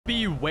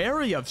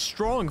wary of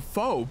strong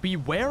foe, be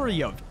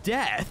wary of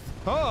death.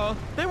 Huh?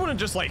 They wouldn't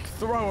just like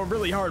throw a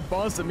really hard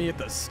boss at me at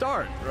the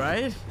start,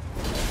 right?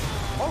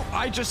 Oh,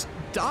 I just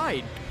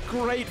died.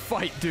 Great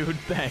fight, dude.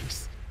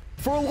 Thanks.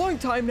 For a long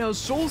time now,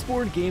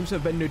 Soulsborne games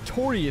have been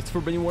notorious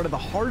for being one of the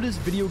hardest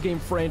video game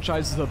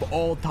franchises of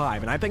all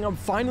time, and I think I'm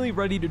finally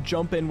ready to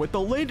jump in with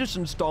the latest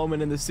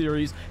installment in the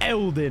series,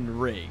 Elden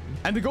Ring.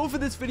 And the goal for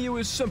this video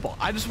is simple.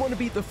 I just want to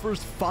beat the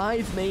first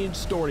 5 main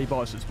story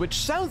bosses, which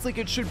sounds like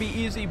it should be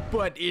easy,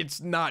 but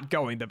it's not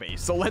going to be.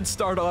 So let's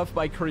start off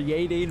by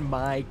creating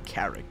my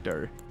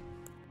character.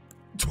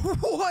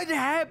 What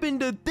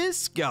happened to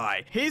this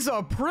guy? He's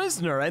a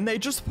prisoner and they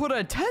just put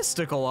a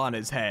testicle on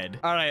his head.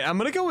 All right, I'm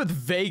gonna go with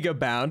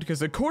Vagabond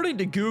because according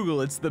to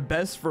Google, it's the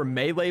best for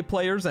melee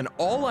players and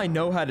all I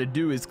know how to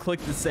do is click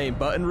the same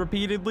button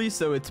repeatedly,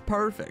 so it's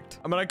perfect.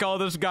 I'm gonna call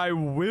this guy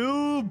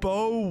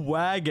Wilbo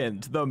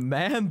Waggins, the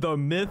man, the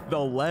myth, the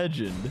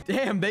legend.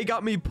 Damn, they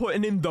got me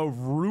putting in the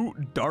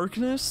root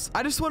darkness.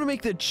 I just want to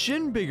make the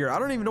chin bigger. I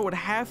don't even know what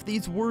half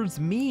these words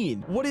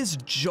mean. What is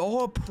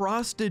jaw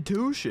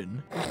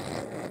prostitution?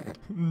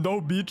 No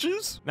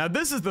bitches? Now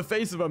this is the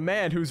face of a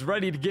man who's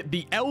ready to get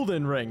the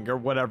Elden Ring or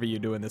whatever you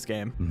do in this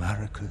game.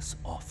 Marika's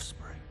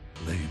offspring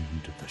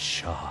claimed the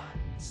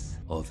shards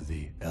of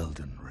the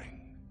Elden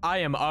Ring. I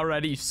am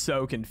already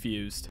so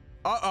confused.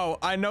 Uh-oh,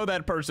 I know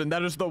that person.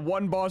 That is the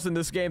one boss in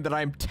this game that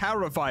I'm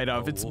terrified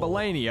of. It's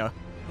Melania.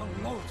 The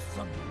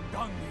loathsome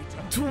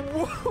dung-eater.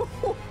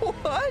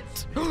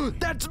 What?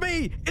 That's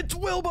me! It's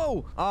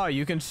Wilbo! Oh,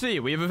 you can see,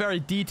 we have a very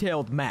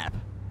detailed map.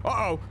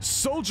 Uh-oh,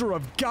 Soldier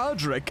of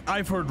Godric,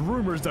 I've heard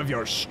rumors of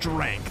your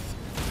strength.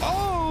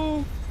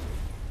 Oh!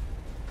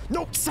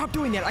 No, stop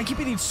doing that. I keep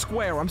hitting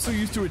square. I'm so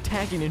used to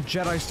attacking in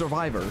Jedi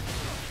Survivor.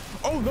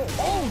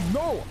 Oh,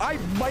 no, I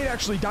might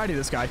actually die to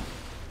this guy.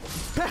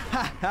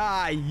 Ha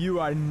ha, you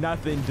are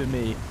nothing to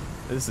me.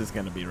 This is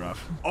gonna be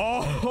rough.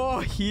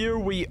 Oh, here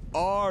we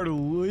are,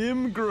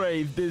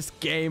 Limgrave. This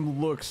game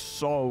looks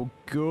so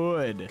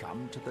good.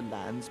 Come to the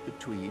lands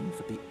between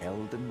for the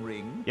Elden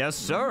Ring. Yes,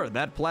 sir.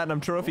 That platinum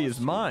trophy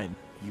is mine.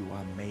 You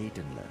are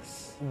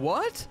maidenless.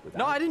 What?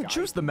 No, I didn't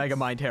choose the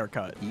Megamind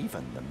haircut.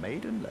 Even the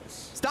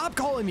maidenless. Stop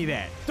calling me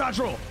that. Dodge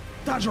roll.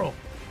 Dodge roll.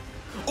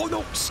 Oh,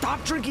 no.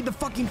 Stop drinking the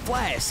fucking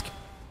flask.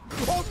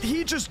 Oh,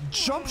 he just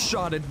jump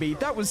shotted me.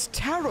 That was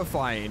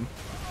terrifying.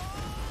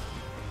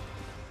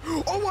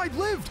 Oh, I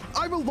lived!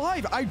 I'm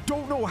alive! I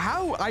don't know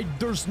how.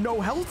 There's no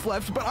health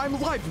left, but I'm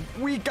alive.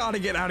 We gotta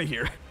get out of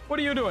here. What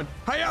are you doing?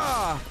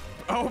 Hiya!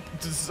 Oh,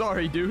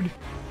 sorry, dude.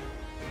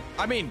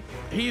 I mean,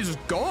 he's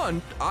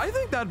gone. I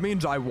think that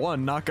means I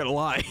won, not gonna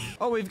lie.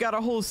 Oh, we've got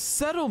a whole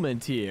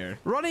settlement here.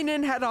 Running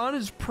in head on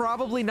is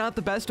probably not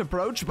the best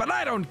approach, but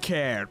I don't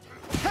care.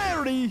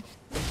 Parry!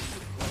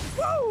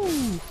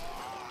 Woo!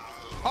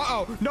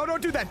 Uh-oh. No,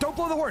 don't do that. Don't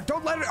blow the horn.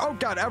 Don't let it. Oh,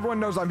 God. Everyone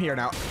knows I'm here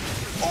now.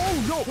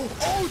 Oh, no.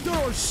 Oh, there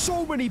are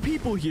so many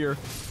people here.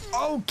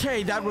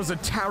 Okay, that was a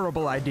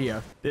terrible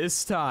idea.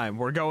 This time,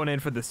 we're going in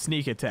for the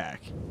sneak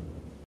attack.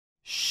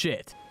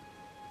 Shit.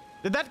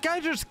 Did that guy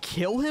just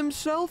kill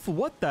himself?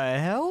 What the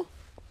hell?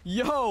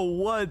 Yo,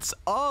 what's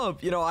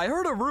up? You know, I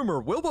heard a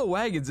rumor. Wilbo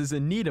Waggins is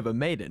in need of a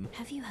maiden.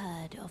 Have you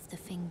heard of the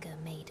Finger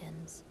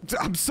Maidens?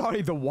 I'm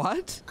sorry, the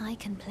what? I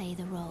can play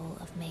the role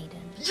of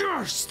maiden.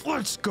 Yes,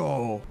 let's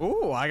go.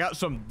 Ooh, I got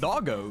some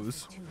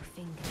doggos. 2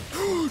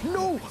 fingers.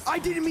 No, I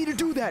didn't mean to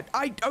do that.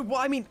 Well,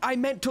 I mean, I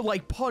meant to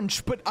like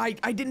punch, but I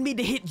didn't mean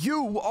to hit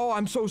you. Oh,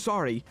 I'm so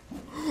sorry.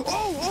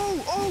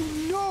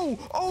 Oh, no.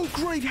 Oh,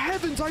 great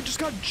heavens, I just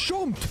got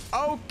jumped.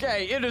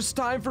 Okay, it is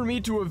time for me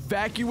to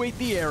evacuate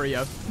the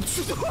area.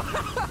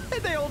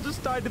 They all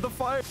just died to the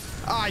fire.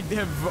 I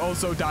have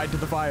also died to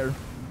the fire.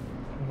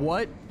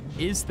 What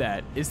is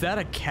that? Is that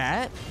a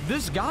cat?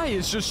 This guy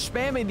is just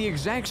spamming the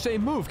exact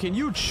same move. Can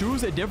you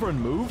choose a different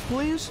move,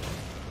 please?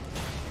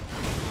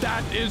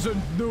 That is a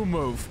new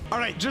move. All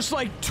right, just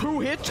like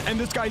 2 hits and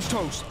this guy's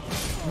toast.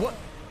 What?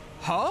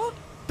 Huh?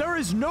 There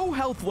is no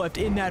health left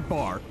in that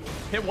bar.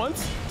 Hit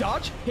once,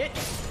 dodge, hit.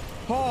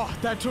 Oh,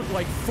 that took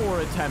like 4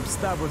 attempts.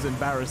 That was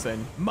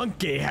embarrassing.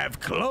 Monkey have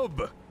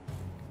club.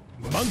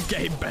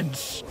 Monkey been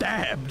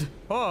stabbed.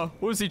 Oh,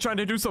 was he trying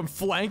to do some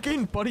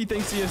flanking? But he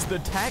thinks he has the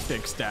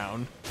tactics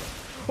down.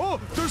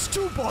 Oh, there's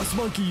 2 boss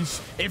monkeys.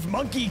 If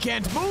monkey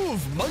can't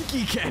move,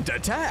 monkey can't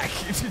attack.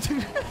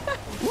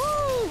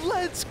 Woo,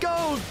 let's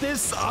go.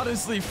 This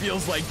honestly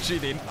feels like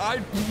cheating. I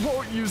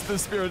won't use the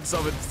spirit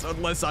summons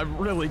unless I'm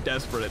really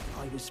desperate.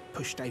 I was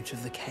pushed out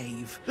of the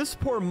cave. This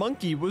poor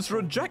monkey was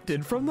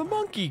rejected from the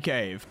monkey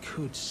cave.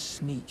 Could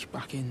sneak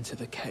back into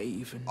the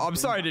cave and... I'm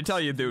sorry to tell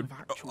you, dude.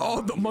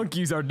 All the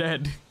monkeys are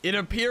dead. It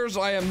appears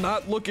I am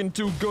not looking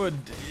too good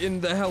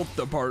in the health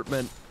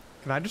department.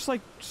 Can I just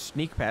like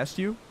sneak past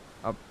you?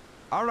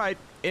 All right,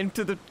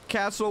 into the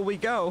castle we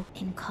go.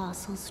 In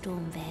Castle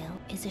Stormvale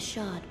is a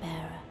shard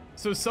bearer.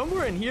 So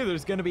somewhere in here,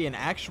 there's gonna be an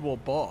actual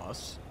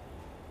boss.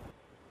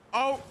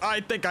 Oh,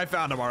 I think I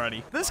found him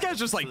already. This guy's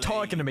just like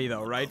talking to me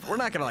though, right? We're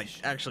not gonna like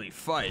actually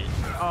fight.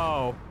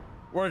 Oh,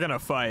 we're gonna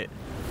fight.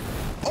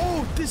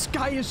 Oh, this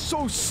guy is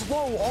so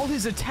slow. All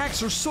his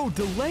attacks are so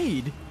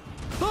delayed.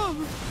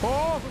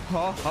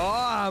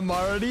 I'm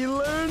already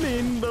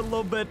learning a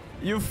little bit.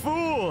 You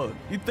fool.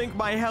 You think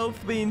my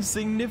health being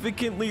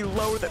significantly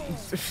lower than...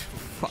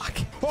 Fuck.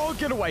 Oh,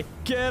 get away.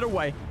 Get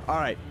away. All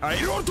right. All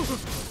right.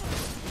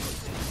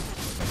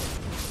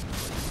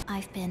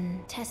 I've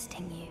been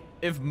testing you.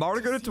 If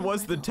Margit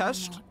was the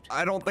test,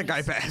 I don't think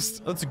I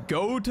passed. Let's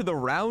go to the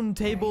round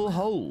table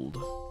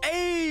hold.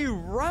 A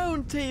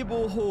round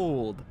table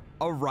hold.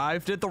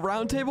 Arrived at the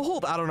round table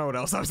hold. I don't know what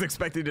else I was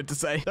expecting it to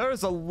say.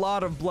 There's a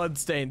lot of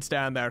bloodstains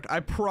down there.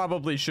 I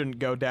probably shouldn't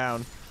go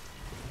down.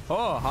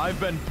 Oh, I've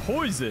been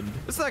poisoned.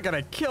 It's not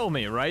gonna kill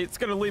me, right? It's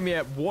gonna leave me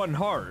at 1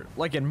 heart,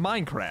 like in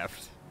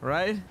Minecraft,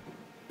 right?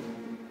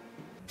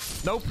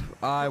 Nope,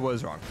 I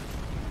was wrong.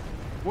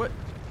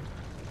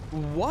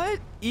 What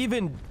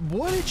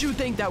did you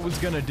think that was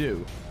gonna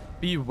do?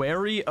 Be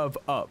wary of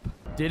up.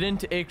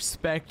 Didn't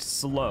expect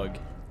slug.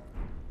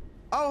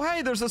 Oh,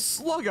 hey, there's a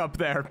slug up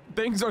there.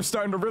 Things are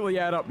starting to really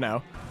add up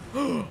now.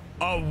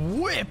 A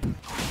whip!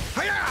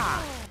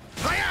 Hiya!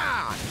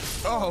 Hiya!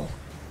 Oh,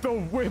 the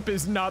whip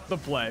is not the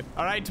play.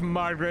 All right,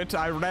 Margit,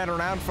 I ran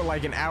around for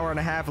like an hour and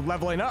a half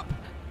leveling up.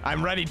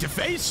 I'm ready to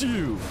face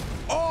you.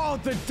 Oh,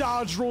 the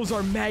dodge rolls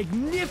are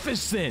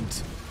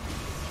magnificent.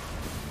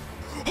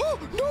 Oh,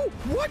 no,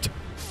 what?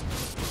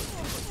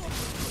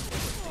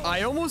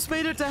 I almost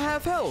made it to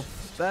half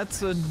health.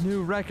 That's a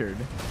new record.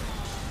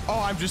 Oh,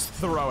 I'm just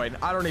throwing.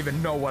 I don't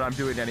even know what I'm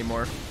doing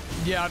anymore.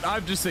 Yeah,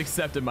 I've just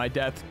accepted my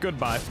death.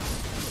 Goodbye.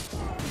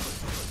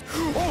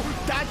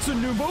 Oh, that's a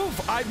new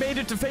move. I made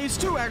it to phase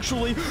 2,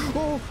 actually.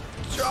 Oh,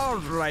 all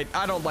right.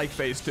 I don't like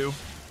phase 2.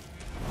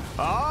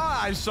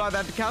 Ah, I saw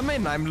that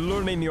coming. I'm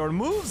learning your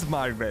moves,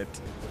 Margit.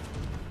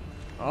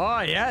 Oh,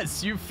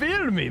 yes. You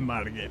fear me,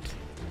 Margit.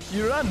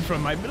 You run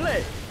from my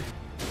blade.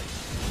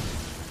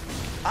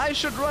 I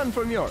should run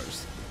from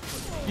yours.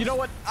 You know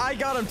what? I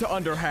got him to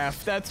under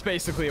half. That's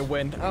basically a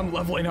win. I'm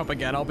leveling up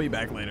again. I'll be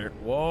back later.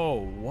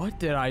 Whoa, what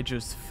did I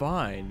just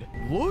find?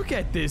 Look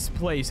at this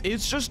place.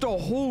 It's just a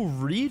whole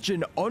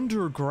region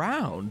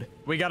underground.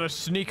 We gotta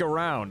sneak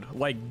around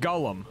like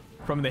Gollum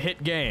from the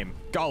hit game.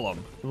 Gollum.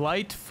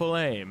 Light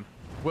flame.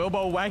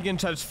 Wilbo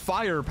Waggins has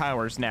fire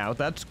powers now.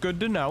 That's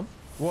good to know.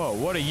 Whoa,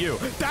 what are you?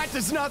 That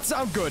does not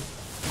sound good.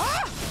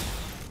 Ah!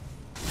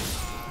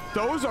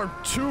 Those are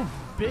 2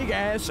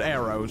 big-ass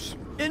arrows.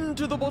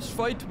 Into the boss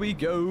fight we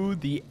go,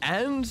 the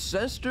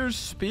Ancestor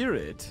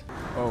Spirit.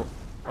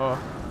 Huh?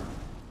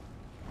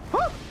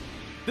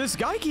 This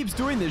guy keeps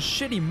doing this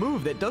shitty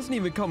move that doesn't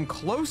even come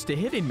close to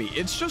hitting me.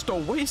 It's just a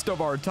waste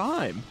of our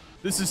time.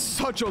 This is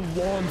such a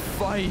long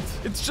fight.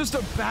 It's just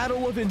a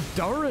battle of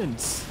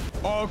endurance.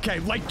 Okay,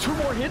 like 2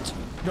 more hits?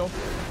 No.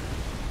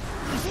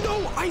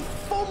 No, I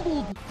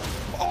fumbled.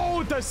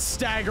 Oh, the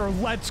stagger.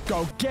 Let's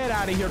go. Get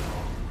out of here.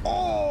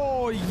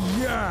 Oh,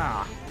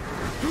 yeah.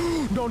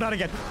 No, not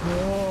again.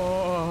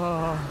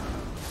 Oh,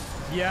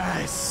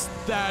 yes,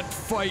 that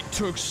fight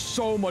took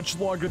so much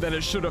longer than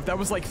it should have. That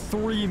was like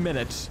 3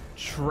 minutes.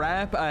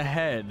 Trap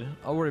ahead.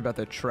 I'll worry about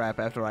the trap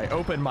after I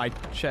open my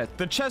chest.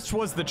 The chest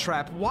was the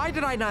trap. Why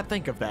did I not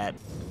think of that?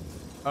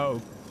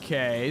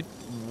 Okay,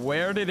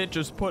 where did it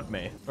just put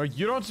me? Oh,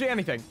 you don't see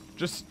anything.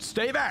 Just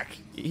stay back.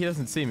 He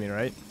doesn't see me,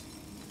 right?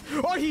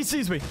 Oh, he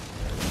sees me.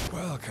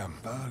 Welcome,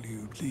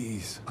 value,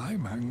 please.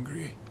 I'm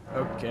hungry.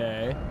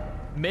 Okay.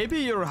 Maybe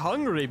you're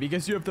hungry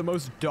because you have the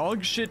most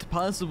dog shit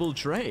possible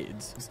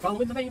trades. He's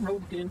following the main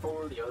road in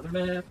for the other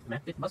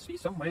map. It must be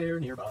somewhere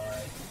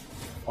nearby.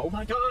 Oh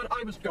my god,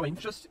 I was going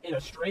just in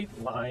a straight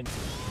line.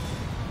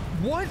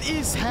 What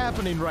is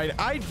happening right?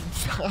 I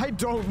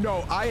don't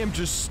know. I am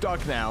just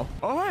stuck now.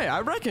 Oh, hey,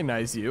 I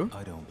recognize you.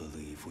 I don't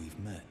believe we've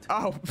met.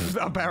 Oh,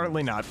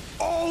 apparently not.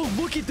 Oh,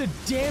 look at the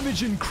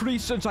damage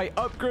increase since I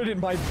upgraded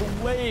my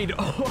blade.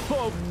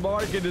 Oh,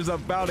 Margit is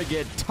about to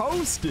get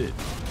toasted.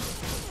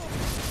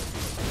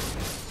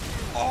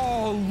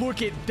 Oh,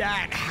 look at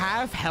that.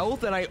 Half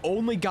health and I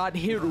only got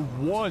hit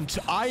once.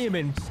 I am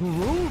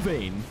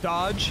improving.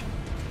 Dodge.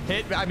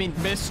 Hit. I mean,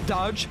 miss.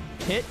 Dodge.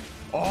 Hit.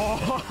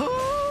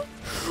 Oh.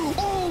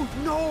 Oh,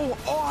 no.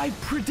 Oh, I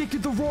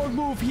predicted the wrong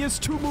move. He has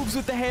 2 moves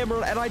with the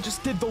hammer and I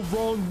just did the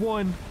wrong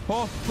one.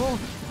 Oh,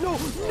 no,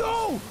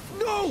 no,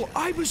 no.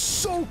 I was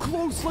so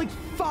close. Like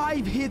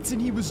 5 hits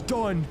and he was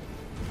done.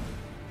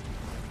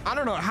 I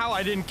don't know how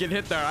I didn't get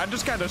hit there. I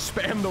just kind of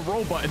spammed the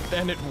roll button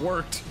and it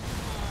worked.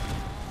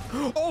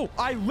 Oh,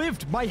 I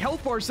lived. My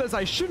health bar says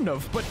I shouldn't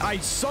have, but I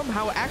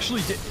somehow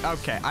actually did.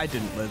 Okay, I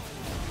didn't live.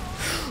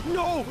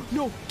 No,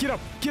 no, get up,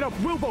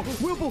 Wilbo,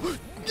 Wilbo.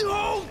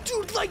 No,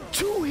 dude, like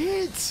 2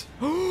 hits.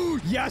 Oh,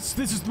 yes,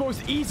 this is the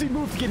most easy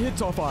move to get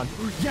hits off on.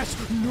 Yes,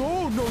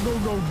 no, no, no,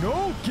 no,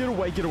 no. Get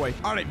away, get away.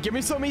 All right, give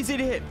me something easy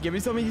to hit. Give me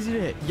something easy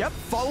to hit. Yep,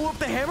 follow up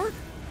the hammer.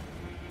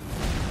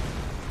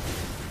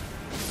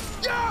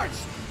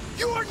 Yes,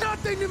 you are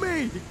nothing to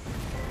me.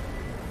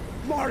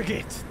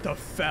 Margit, the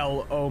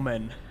fell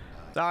omen.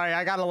 Sorry,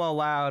 I got a little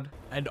loud.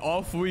 And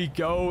off we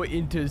go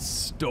into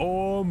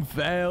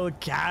Stormvale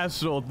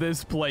Castle.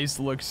 This place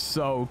looks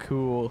so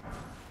cool.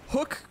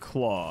 Hook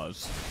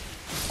claws.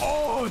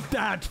 Oh,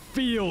 that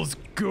feels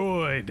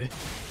good.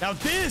 Now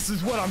this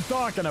is what I'm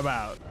talking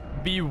about.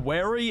 Be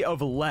wary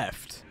of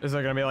left. Is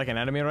there gonna be like an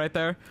enemy right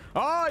there?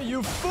 Ah,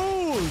 you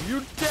fool!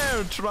 You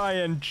dare try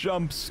and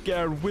jump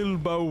scare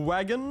Wilbo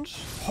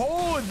Waggins?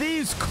 Oh,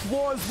 these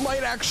claws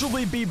might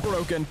actually be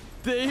broken.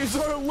 These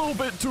are a little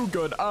bit too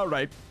good. All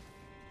right.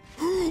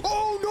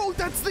 Oh no,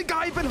 that's the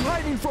guy I've been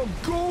hiding from.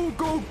 Go,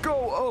 go,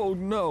 go. Oh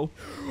no.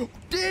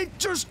 It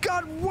just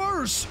got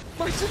worse.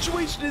 My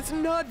situation is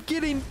not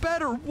getting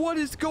better. What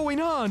is going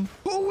on?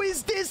 Who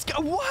is this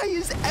guy? Why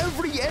is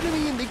every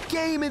enemy in the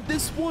game at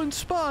this one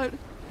spot?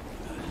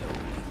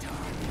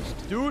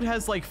 Dude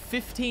has like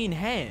 15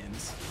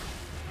 hands.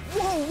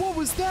 Whoa, what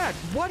was that?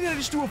 Why did I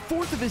just do a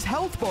fourth of his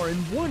health bar in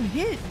one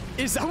hit?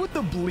 Is that what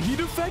the bleed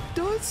effect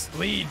does?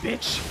 Bleed,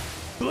 bitch.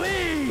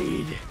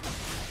 Bleed.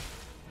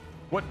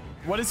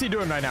 What is he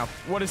doing right now?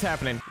 What is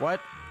happening?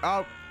 What?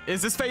 Oh,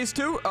 is this phase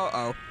 2?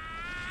 Uh-oh.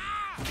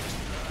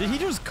 Did he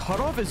just cut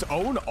off his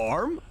own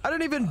arm? I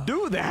didn't even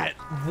do that.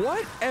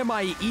 What am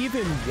I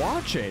even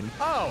watching?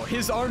 Oh,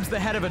 his arm's the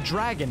head of a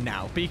dragon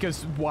now,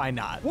 because why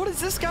not? What is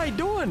this guy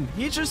doing?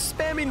 He's just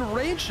spamming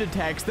ranged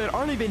attacks that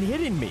aren't even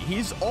hitting me.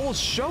 He's all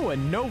show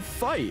and no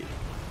fight.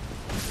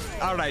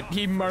 All right,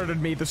 he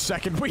murdered me the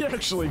second we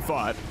actually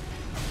fought.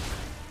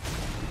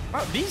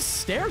 Wow, these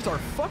stairs are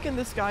fucking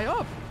this guy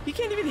up. He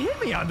can't even hit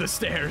me on the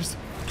stairs.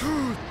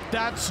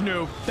 That's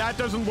new. That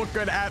doesn't look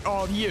good at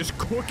all. He is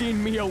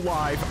cooking me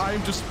alive.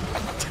 I'm just...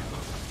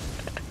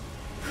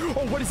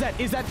 Oh, what is that?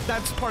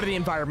 That's part of the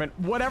environment.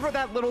 Whatever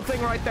that little thing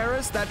right there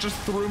is, that just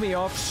threw me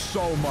off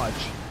so much.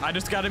 I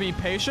just gotta be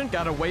patient.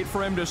 Gotta wait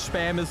for him to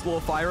spam his little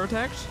fire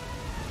attacks.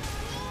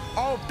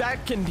 Oh,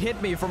 that can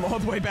hit me from all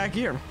the way back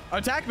here.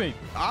 Attack me.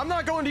 I'm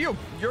not going to you.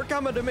 You're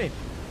coming to me.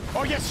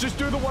 Oh, yes, just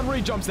do the one where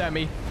he jumps at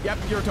me. Yep,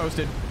 you're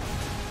toasted.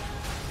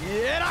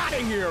 Get out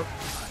of here.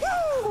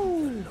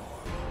 Woo!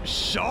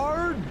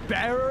 Shard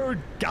Bearer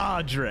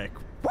Godric.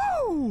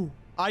 Woo!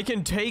 I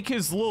can take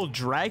his little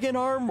dragon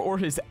arm or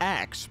his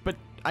axe, but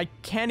I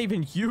can't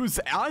even use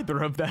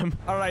either of them.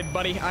 All right,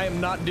 buddy, I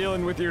am not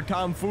dealing with your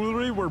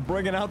tomfoolery. We're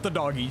bringing out the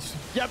doggies.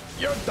 Yep,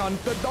 you're done.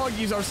 The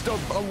doggies are still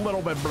a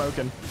little bit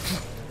broken.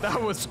 That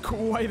was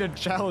quite a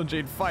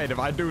challenging fight, if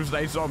I do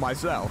say so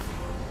myself.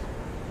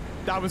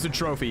 That was a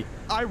trophy.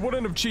 I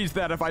wouldn't have cheesed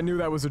that if I knew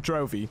that was a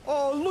trophy.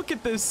 Oh, look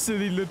at this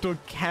silly little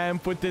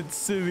camp with its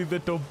silly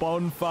little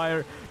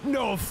bonfire.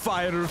 No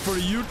fire for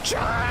you.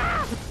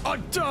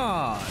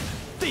 Adon,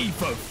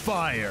 thief of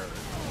fire.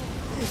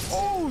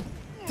 Oh,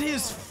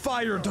 this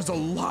fire does a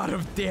lot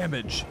of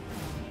damage.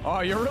 Oh,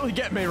 you're really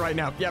getting me right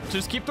now. Yep,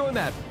 just keep doing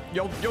that.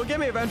 You'll get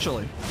me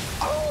eventually.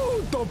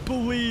 Oh, the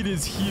bleed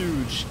is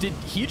huge. Did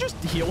he just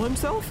heal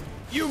himself?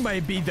 You may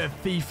be the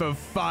thief of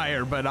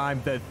fire, but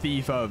I'm the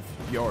thief of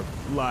your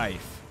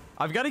life.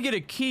 I've got to get a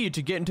key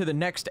to get into the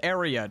next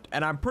area,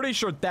 and I'm pretty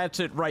sure that's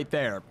it right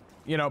there.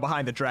 You know,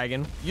 behind the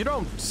dragon. You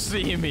don't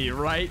see me,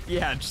 right?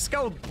 Yeah, just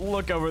go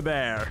look over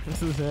there.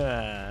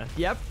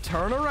 Yep,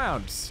 turn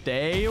around.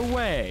 Stay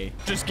away.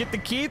 Just get the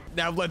key.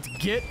 Now let's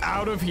get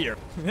out of here.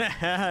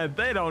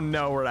 They don't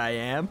know where I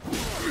am.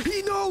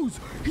 He knows!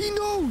 He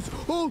knows!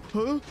 Oh,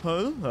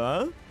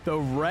 huh? The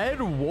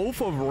Red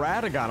Wolf of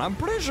Radagon. I'm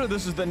pretty sure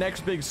this is the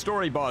next big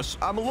story boss.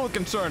 I'm a little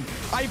concerned.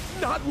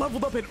 I've not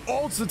leveled up at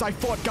all since I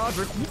fought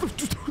Godric.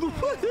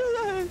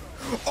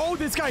 Oh,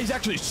 this guy is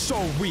actually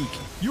so weak.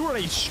 You are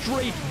a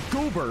straight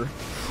goober.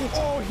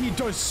 Oh, he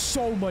does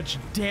so much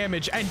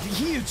damage, and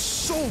he is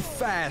so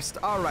fast.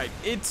 All right,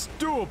 it's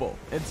doable.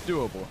 It's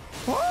doable.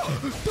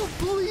 Oh, the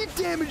bleed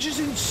damage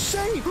is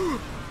insane.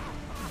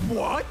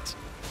 What?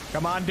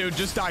 Come on, dude,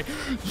 just die.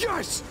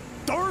 Yes!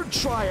 Third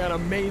try on a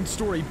main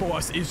story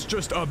boss is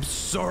just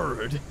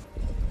absurd.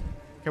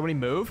 Can we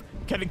move?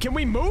 Can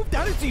we move?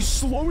 That is the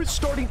slowest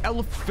starting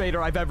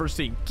elevator I've ever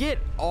seen. Get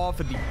off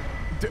of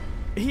the...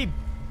 He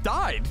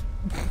died.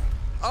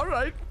 All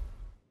right.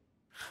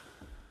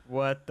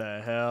 What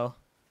the hell?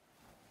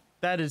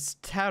 That is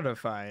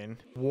terrifying.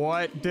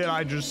 What did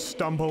I just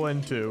stumble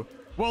into?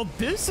 Well,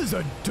 this is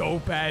a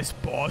dope-ass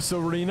boss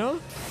arena.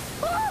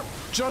 Ah!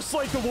 Just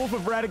like the Wolf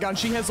of Radagon,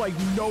 she has like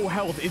no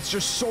health. It's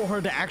just so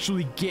hard to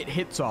actually get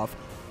hits off.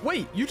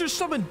 Wait, you just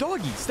summoned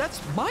doggies. That's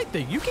my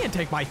thing. You can't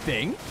take my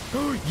thing.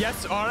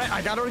 Yes, all right,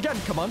 I got her again.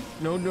 Come on.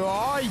 No,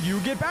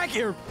 you get back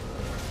here.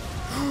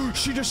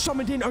 She just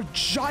summoned in a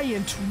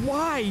giant.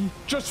 Why?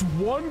 Just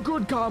one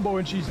good combo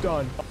and she's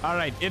done. All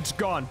right, it's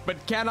gone.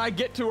 But can I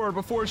get to her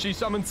before she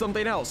summons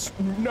something else?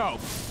 No.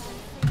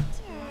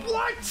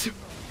 What?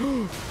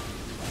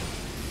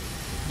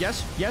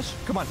 Yes,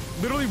 come on.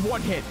 Literally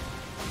one hit.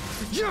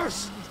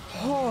 Yes!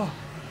 Oh,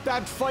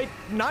 that fight,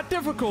 not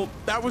difficult.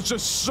 That was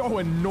just so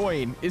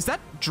annoying. Is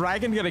that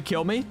dragon gonna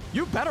kill me?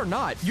 You better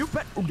not. You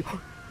bet.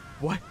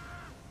 What?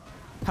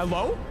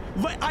 Hello?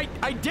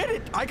 I did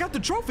it. I got the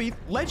trophy.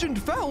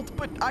 Legend felt,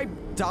 but I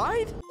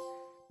died?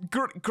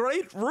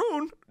 Great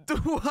rune.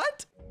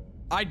 What?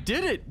 I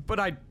did it,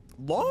 but I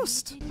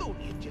lost? Thought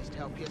you'd just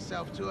help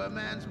yourself to a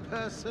man's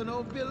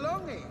personal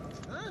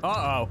belongings, huh?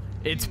 Uh-oh,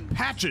 it's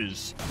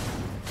Patches.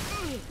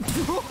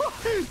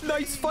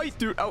 Nice fight,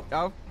 dude.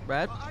 Oh,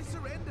 Brad. I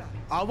surrender.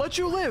 I'll let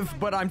you live,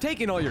 but I'm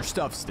taking all your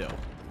stuff still.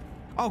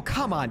 Oh,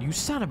 come on, you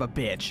son of a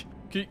bitch.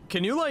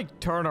 Can you, like,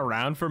 turn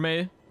around for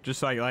me?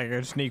 Just like I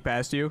can sneak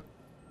past you?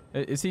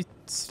 Is he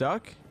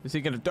stuck? Is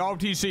he gonna... Oh,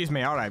 he sees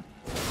me. All right.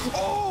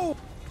 Oh!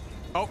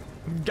 Oh,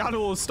 got a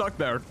little stuck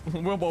there.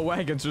 Wilbo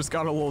Waggins just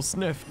got a little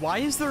sniff. Why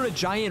is there a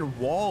giant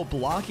wall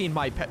blocking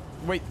my pet?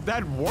 Wait,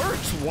 that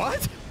works?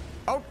 What?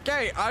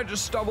 Okay, I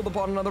just stumbled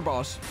upon another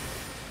boss.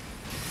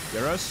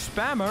 You're a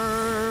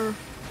spammer.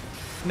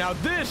 Now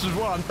this is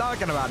what I'm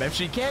talking about. If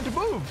she can't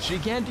move, she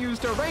can't use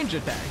her range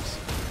attacks.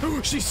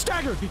 She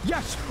staggered.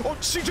 Yes. Oh,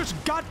 she just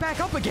got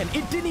back up again.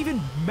 It didn't even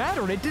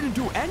matter. It didn't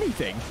do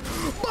anything.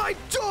 My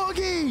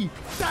doggy.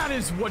 That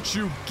is what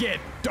you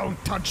get.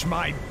 Don't touch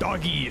my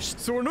doggies.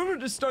 So in order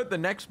to start the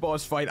next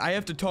boss fight, I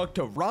have to talk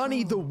to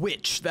Ronnie the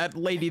Witch, that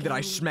lady that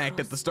I smacked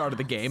at the start of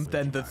the game,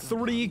 then the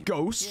 3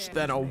 ghosts,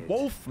 then a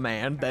wolf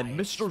man, then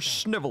Mr.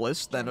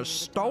 Snivelus, then a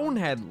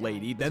stonehead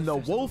lady, then the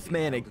wolf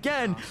man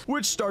again,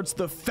 which starts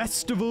the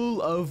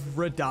Festival of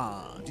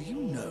Radahn. Do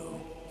you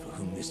know for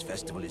whom this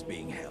festival is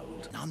being held?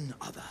 None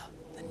other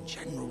than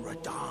General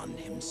Radahn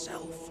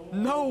himself.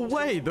 No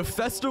way! The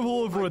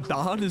Festival of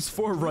Radahn is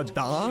for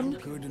Radahn?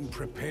 Good and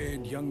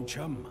prepared young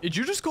chum. Did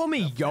you just call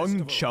me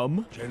young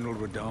chum? General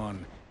Radahn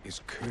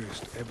is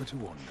cursed ever to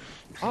wander.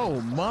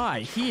 Oh my,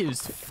 he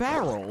is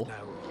feral.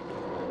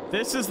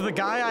 This is the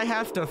guy I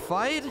have to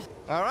fight?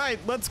 All right,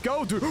 let's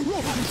go, dude.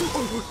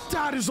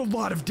 That is a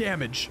lot of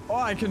damage. Oh,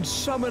 I can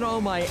summon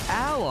all my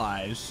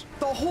allies.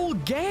 The whole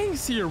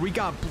gang's here. We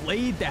got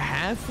Blade the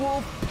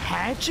Half-Wolf,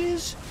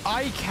 Patches.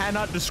 I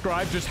cannot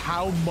describe just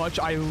how much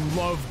I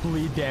love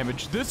bleed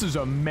damage. This is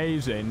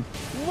amazing.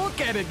 Look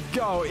at it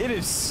go. It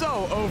is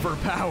so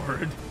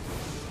overpowered.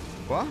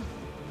 What?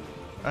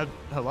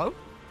 Hello?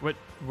 What?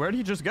 Where'd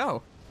he just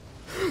go?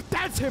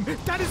 That's him.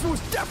 That is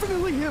most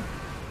definitely him.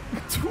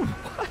 Dude,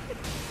 what?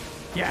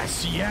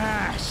 Yes,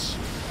 yes.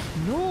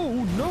 No,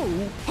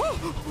 no. Huh?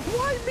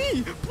 Why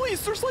me?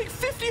 Please, there's like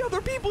 50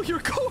 other people here.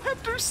 Go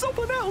after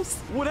someone else.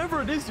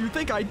 Whatever it is you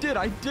think I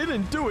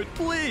didn't do it.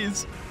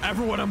 Please.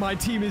 Everyone on my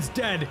team is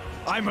dead.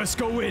 I must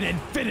go in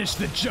and finish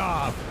the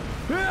job.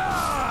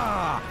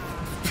 Ah!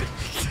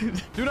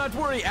 Do not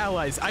worry,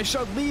 allies. I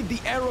shall lead the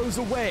arrows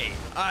away.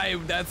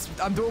 I'm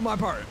doing my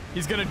part.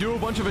 He's gonna do a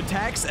bunch of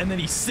attacks and then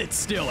he sits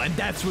still, and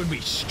that's when we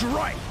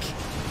strike.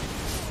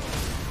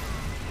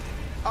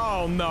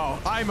 Oh no,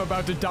 I'm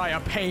about to die a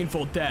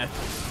painful death.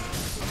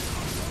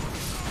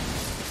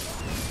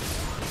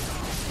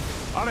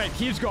 All right,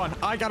 he's gone.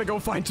 I gotta go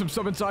find some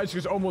summon sides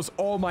because almost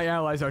all my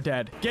allies are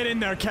dead. Get in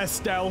there,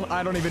 Castell.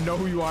 I don't even know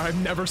who you are.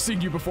 I've never seen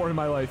you before in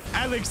my life.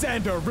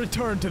 Alexander,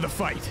 return to the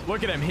fight.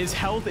 Look at him. His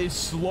health is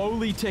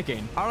slowly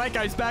ticking. All right,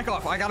 guys, back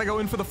off. I gotta go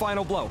in for the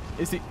final blow.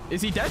 Is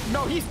he dead?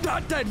 No, he's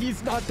not dead.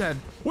 He's not dead.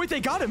 Wait,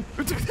 they got him.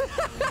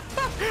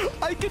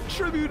 I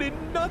contributed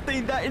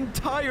nothing that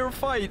entire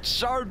fight.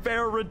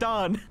 Shardbear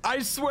Radahn. I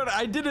swear,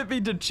 I didn't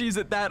mean to cheese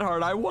it that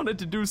hard. I wanted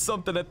to do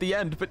something at the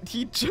end, but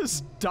he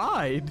just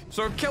died.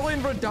 So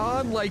killing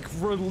Radahn, like,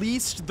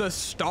 released the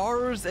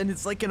stars, and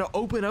it's, like, gonna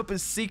open up a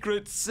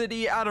secret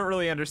city. I don't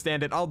really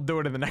understand it. I'll do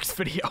it in the next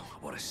video.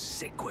 What a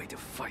sick way to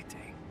fight,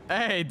 eh?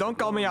 Hey, don't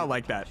call me out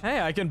like that.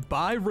 Hey, I can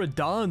buy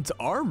Radahn's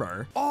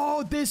armor.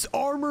 Oh, this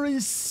armor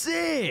is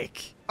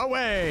sick.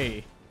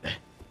 Away.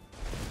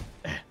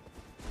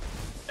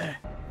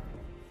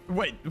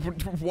 Wait,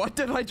 what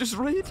did I just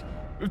read?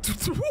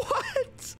 What?